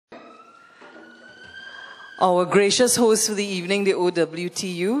Our gracious host for the evening, the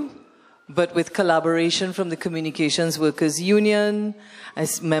OWTU, but with collaboration from the Communications Workers Union,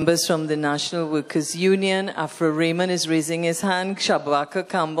 as members from the National Workers Union. Afra Raymond is raising his hand, Khafra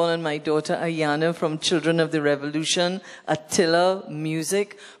Kambon and my daughter Ayana from Children of the Revolution, Attila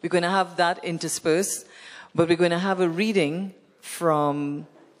Music. We're going to have that interspersed, but we're going to have a reading from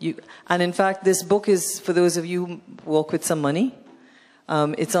you. And in fact, this book is for those of you who walk with some money.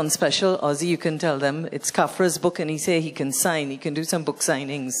 It's on special. Ozzy, you can tell them. It's Khafra's book, and he said he can sign. He can do some book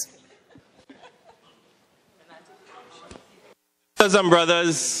signings. Sisters and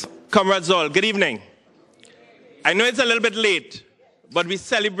brothers, comrades all, good evening. I know it's a little bit late, but we're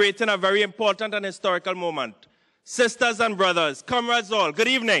celebrating a very important and historical moment. Sisters and brothers, comrades all, good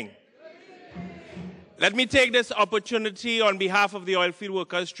evening. Let me take this opportunity on behalf of the Oilfield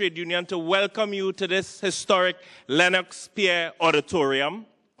Workers Trade Union to welcome you to this historic Lennox Pierre Auditorium.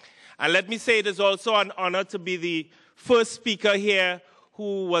 And let me say it is also an honor to be the first speaker here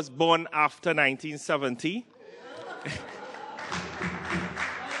who was born after 1970.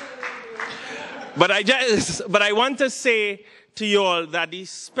 But I want to say to you all that the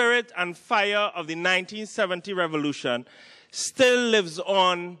spirit and fire of the 1970 revolution still lives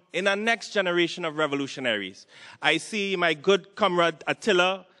on in our next generation of revolutionaries. I see my good comrade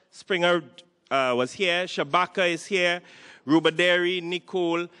Attila Springer was here, Shabaka is here, Rubaderi,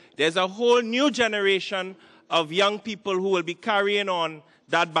 Nicole. There's a whole new generation of young people who will be carrying on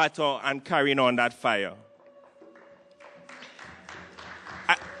that battle and carrying on that fire.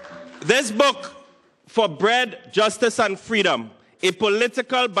 This book, For Bread, Justice and Freedom, a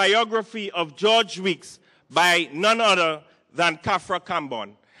political biography of George Weeks by none other than Khafra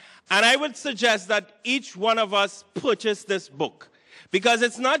Kambon. And I would suggest that each one of us purchase this book, because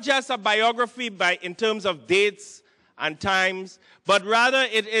it's not just a biography in terms of dates and times, but rather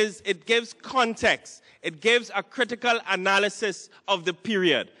it gives context. It gives a critical analysis of the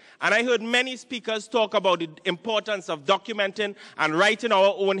period. And I heard many speakers talk about the importance of documenting and writing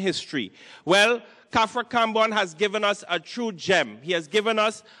our own history. Well, Khafra Kambon has given us a true gem. He has given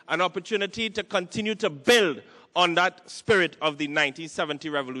us an opportunity to continue to build on that spirit of the 1970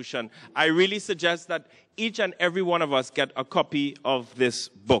 revolution. I really suggest that each and every one of us get a copy of this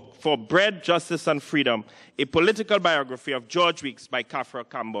book, For Bread, Justice and Freedom, a political biography of George Weeks by Khafra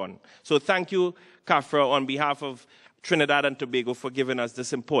Kambon. So thank you, Khafra, on behalf of Trinidad and Tobago for giving us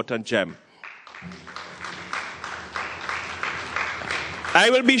this important gem. I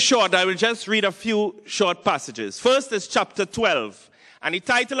will be short. I will just read a few short passages. First is chapter 12, and the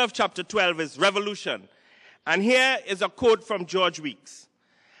title of chapter 12 is Revolution. And here is a quote from George Weeks.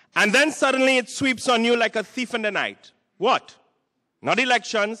 And then suddenly it sweeps on you like a thief in the night. What? Not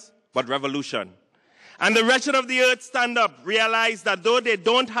elections, but revolution. And the wretched of the earth stand up, realize that though they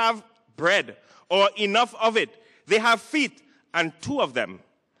don't have bread or enough of it, they have feet, and 2 of them.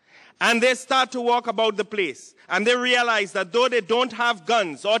 And they start to walk about the place. And they realize that though they don't have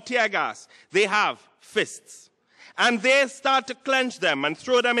guns or tear gas, they have fists. And they start to clench them and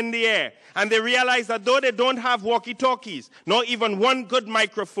throw them in the air. And they realize that though they don't have walkie-talkies, nor even one good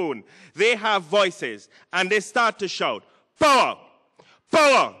microphone, they have voices. And they start to shout, power,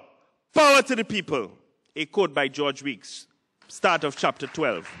 power, power to the people. A quote by George Weeks, start of chapter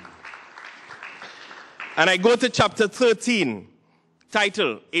 12. And I go to chapter 13,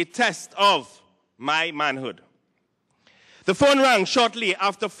 title, A Test of My Manhood. The phone rang shortly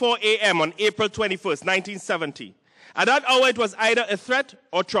after 4 a.m. on April 21st, 1970. At that hour, it was either a threat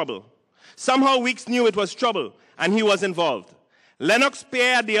or trouble. Somehow Weeks knew it was trouble, and he was involved. Lennox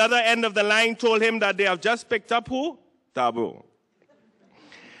Pierre at the other end of the line told him that they have just picked up who? Dabo.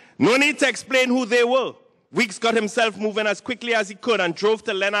 No need to explain who they were. Weeks got himself moving as quickly as he could and drove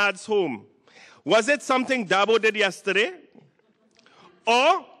to Leonard's home. Was it something Dabo did yesterday?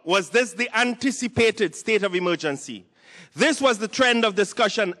 Or was this the anticipated state of emergency? This was the trend of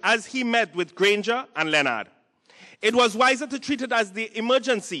discussion as he met with Granger and Leonard. It was wiser to treat it as the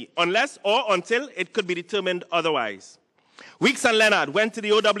emergency, unless or until it could be determined otherwise. Weeks and Leonard went to the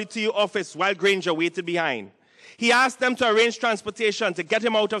OWTU office while Granger waited behind. He asked them to arrange transportation to get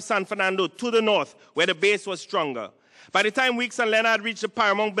him out of San Fernando to the north, where the base was stronger. By the time Weeks and Leonard reached the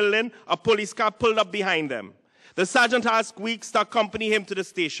Paramount building, a police car pulled up behind them. The sergeant asked Weeks to accompany him to the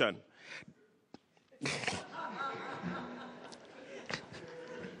station.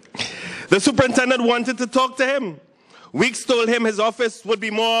 The superintendent wanted to talk to him. Weeks told him his office would be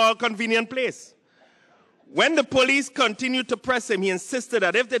a more convenient place. When the police continued to press him, he insisted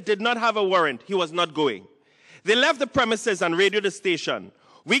that if they did not have a warrant, he was not going. They left the premises and radioed the station.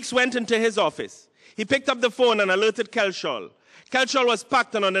 Weeks went into his office. He picked up the phone and alerted Kelshall. Kelshall was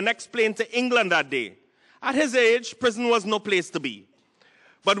packed and on the next plane to England that day. At his age, prison was no place to be.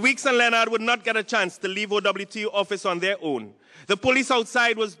 But Weeks and Leonard would not get a chance to leave OWTU office on their own. The police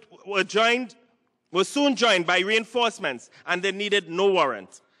outside was soon joined by reinforcements, and they needed no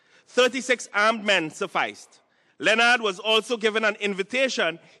warrant. 36 armed men sufficed. Leonard was also given an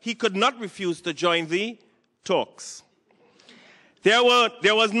invitation he could not refuse to join the talks. There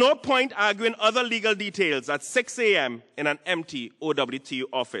was no point arguing other legal details at 6 a.m. in an empty OWTU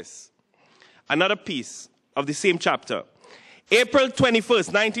office. Another piece of the same chapter. April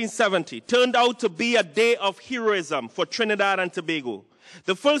 21st, 1970, turned out to be a day of heroism for Trinidad and Tobago,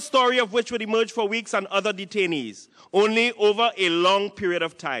 the full story of which would emerge for Weeks and other detainees, only over a long period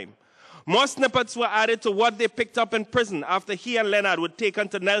of time. More snippets were added to what they picked up in prison after he and Leonard were taken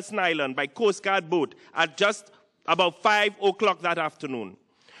to Nelson Island by Coast Guard boat at just about 5 o'clock that afternoon.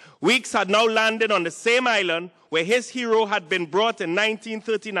 Weeks had now landed on the same island where his hero had been brought in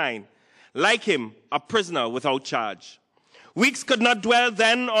 1939, like him, a prisoner without charge. Weeks could not dwell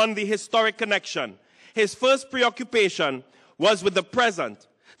then on the historic connection. His first preoccupation was with the present,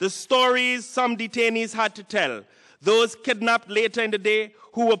 the stories some detainees had to tell, those kidnapped later in the day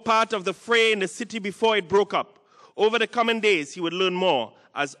who were part of the fray in the city before it broke up. Over the coming days, he would learn more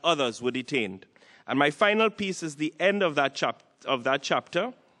as others were detained. And my final piece is the end of that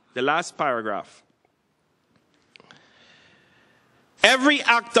chapter, the last paragraph. Every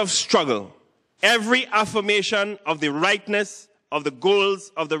act of struggle, every affirmation of the rightness of the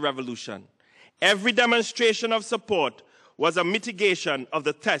goals of the revolution, every demonstration of support was a mitigation of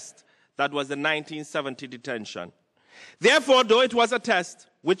the test that was the 1970 detention. Therefore, though it was a test,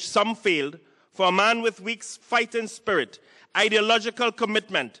 which some failed, for a man with Weeks' fighting spirit, ideological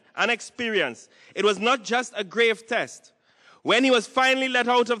commitment, and experience, it was not just a grave test. When he was finally let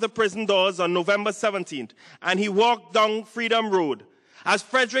out of the prison doors on November 17th, and he walked down Freedom Road, as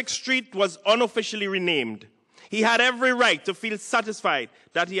Frederick Street was unofficially renamed, he had every right to feel satisfied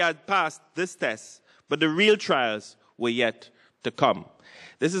that he had passed this test, but the real trials were yet to come.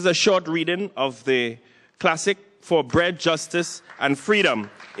 This is a short reading of the classic For Bread, Justice, and Freedom,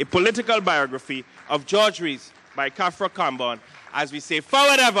 a political biography of George Reese by Khafra Kambon, as we say,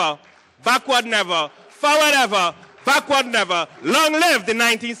 forward ever, backward never, forward ever, backward never, long live the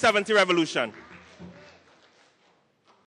 1970 revolution.